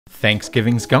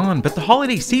Thanksgiving's gone, but the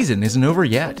holiday season isn't over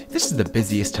yet. This is the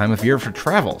busiest time of year for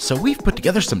travel, so we've put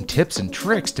together some tips and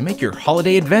tricks to make your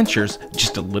holiday adventures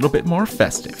just a little bit more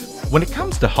festive. When it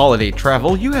comes to holiday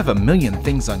travel, you have a million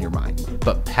things on your mind,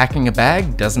 but packing a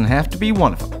bag doesn't have to be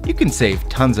one of them. You can save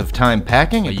tons of time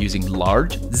packing by using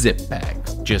large zip bags.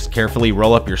 Just carefully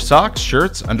roll up your socks,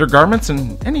 shirts, undergarments,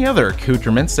 and any other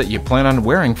accoutrements that you plan on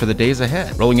wearing for the days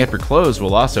ahead. Rolling up your clothes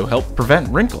will also help prevent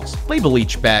wrinkles. Label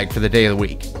each bag for the day of the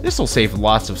week. This will save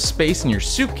lots of space in your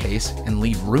suitcase and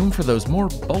leave room for those more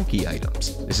bulky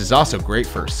items. This is also great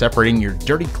for separating your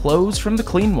dirty clothes from the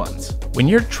clean ones. When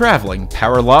you're traveling,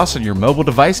 power loss on your mobile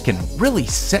device can really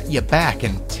set you back,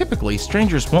 and typically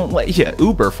strangers won't let you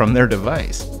Uber from their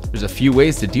device. There's a few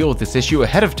ways to deal with this issue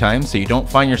ahead of time so you don't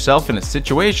find yourself in a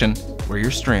situation where you're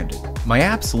stranded. My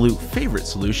absolute favorite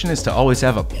solution is to always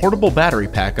have a portable battery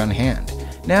pack on hand.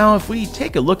 Now, if we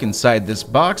take a look inside this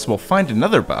box, we'll find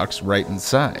another box right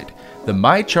inside. The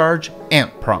MyCharge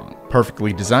Amp Prong,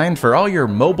 perfectly designed for all your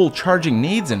mobile charging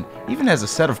needs, and even has a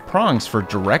set of prongs for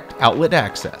direct outlet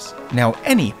access. Now,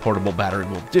 any portable battery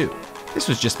will do. This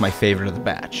was just my favorite of the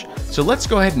batch. So let's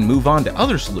go ahead and move on to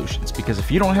other solutions, because if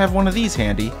you don't have one of these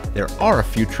handy, there are a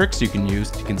few tricks you can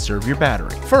use to conserve your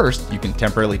battery. First, you can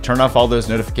temporarily turn off all those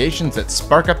notifications that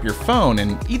spark up your phone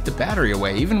and eat the battery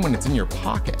away even when it's in your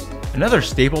pocket. Another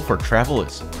staple for travel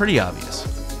is pretty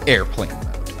obvious: airplane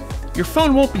mode. Your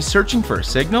phone won't be searching for a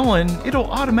signal, and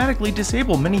it'll automatically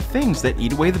disable many things that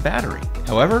eat away the battery.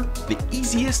 However, the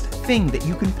easiest thing that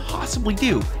you can possibly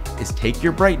do is take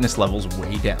your brightness levels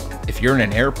way down. If you're in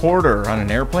an airport or on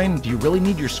an airplane, do you really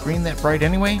need your screen that bright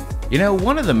anyway? You know,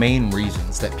 one of the main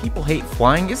reasons that people hate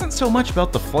flying isn't so much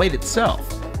about the flight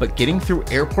itself, but getting through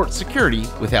airport security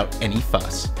without any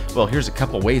fuss. Well, here's a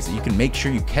couple ways that you can make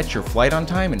sure you catch your flight on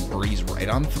time and breeze right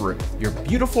on through. Your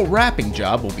beautiful wrapping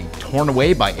job will be torn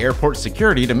away by airport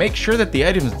security to make sure that the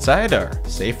items inside are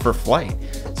safe for flight.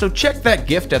 So check that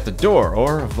gift at the door,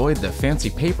 or avoid the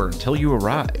fancy paper until you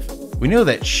arrive. We know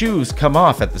that shoes come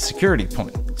off at the security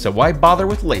point, so why bother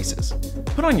with laces?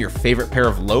 Put on your favorite pair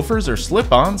of loafers or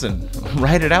slip-ons and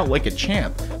ride it out like a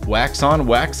champ. Wax on,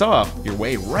 wax off, your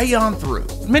way right on through.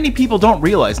 Many people don't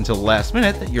realize until the last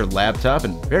minute that your laptop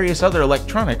and various other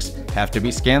electronics have to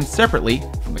be scanned separately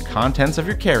from the contents of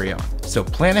your carry-on. So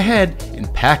plan ahead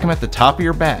and pack them at the top of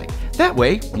your bag. That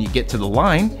way, when you get to the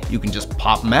line, you can just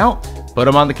pop them out, put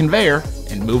them on the conveyor,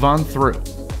 and move on through.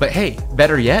 But hey,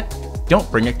 better yet, don't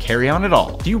bring a carry-on at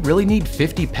all. Do you really need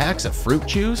 50 packs of fruit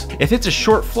chews? If it's a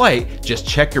short flight, just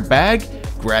check your bag,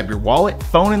 grab your wallet,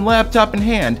 phone, and laptop in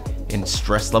hand, and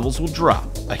stress levels will drop.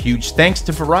 A huge thanks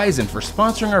to Verizon for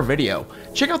sponsoring our video.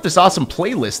 Check out this awesome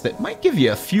playlist that might give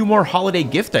you a few more holiday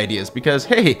gift ideas, because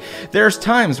hey, there's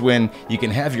times when you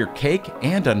can have your cake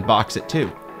and unbox it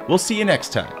too. We'll see you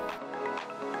next time.